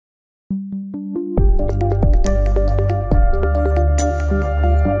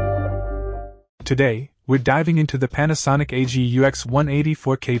Today, we're diving into the Panasonic AG-UX180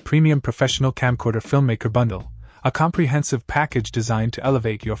 4K Premium Professional Camcorder Filmmaker Bundle, a comprehensive package designed to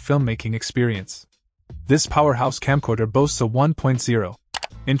elevate your filmmaking experience. This powerhouse camcorder boasts a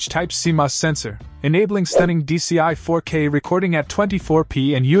 1.0-inch Type CMOS sensor, enabling stunning DCI 4K recording at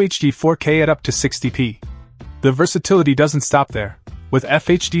 24p and UHD 4K at up to 60p. The versatility doesn't stop there. With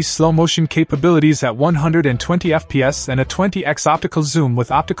FHD slow-motion capabilities at 120 fps and a 20x optical zoom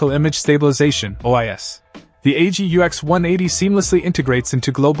with optical image stabilization (OIS), the AG-UX180 seamlessly integrates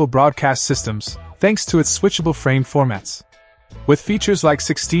into global broadcast systems, thanks to its switchable frame formats. With features like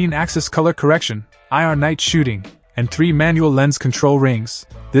 16-axis color correction, IR night shooting, and 3 manual lens control rings,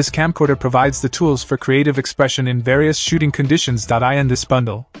 this camcorder provides the tools for creative expression in various shooting conditions. In this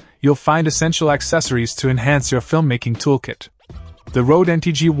bundle, you'll find essential accessories to enhance your filmmaking toolkit. The Rode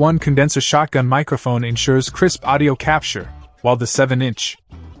NTG-1 condenser shotgun microphone ensures crisp audio capture, while the 7-inch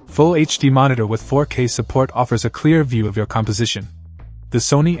Full HD monitor with 4K support offers a clear view of your composition. The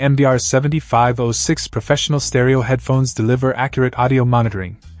Sony MDR7506 professional stereo headphones deliver accurate audio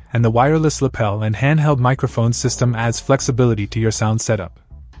monitoring, and the wireless lapel and handheld microphone system adds flexibility to your sound setup.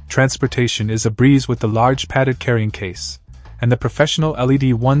 Transportation is a breeze with the large padded carrying case, and the professional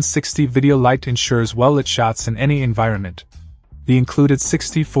LED 160 video light ensures well-lit shots in any environment. The included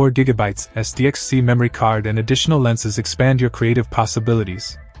 64GB SDXC memory card and additional lenses expand your creative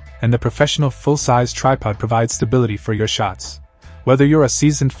possibilities, and the professional full-size tripod provides stability for your shots. Whether you're a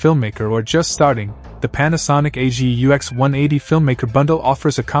seasoned filmmaker or just starting, the Panasonic AG-UX180 Filmmaker Bundle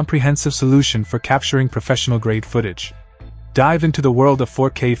offers a comprehensive solution for capturing professional-grade footage. Dive into the world of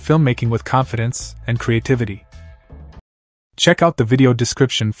 4K filmmaking with confidence and creativity. Check out the video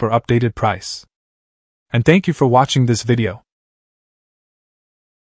description for updated price. And thank you for watching this video.